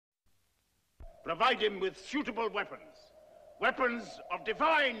Provide him with suitable weapons. Weapons of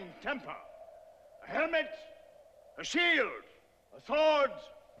divine temper. A helmet, a shield, a sword.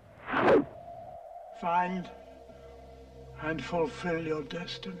 Find and fulfill your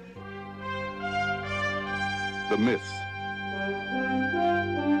destiny. The myth.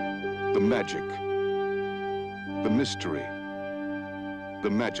 The magic. The mystery. The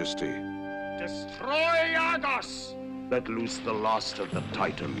majesty. Destroy Argos! Let loose the last of the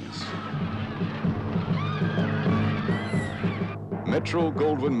Titans.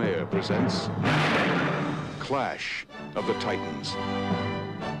 Metro-Goldwyn-Mayer presents Clash of the Titans.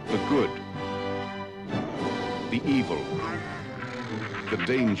 The good, the evil, the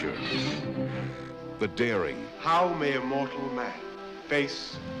danger, the daring. How may a mortal man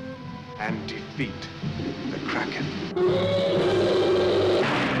face and defeat the Kraken?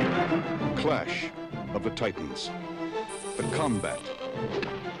 Clash of the Titans. The combat,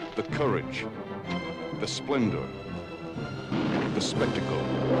 the courage, the splendor, the spectacle.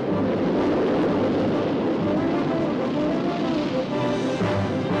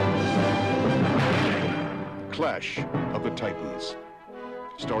 Clash of the Titans.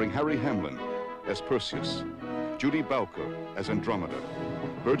 Starring Harry Hamlin as Perseus, Judi Bowker as Andromeda,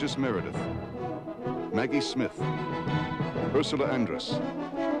 Burgess Meredith, Maggie Smith, Ursula Andress,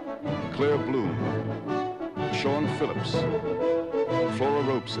 Claire Bloom, Sean Phillips, Flora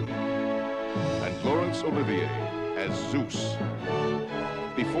Robson, and Laurence Olivier as Zeus.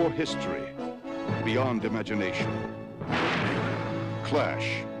 Before history, beyond imagination.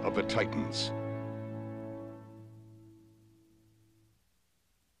 Clash of the Titans.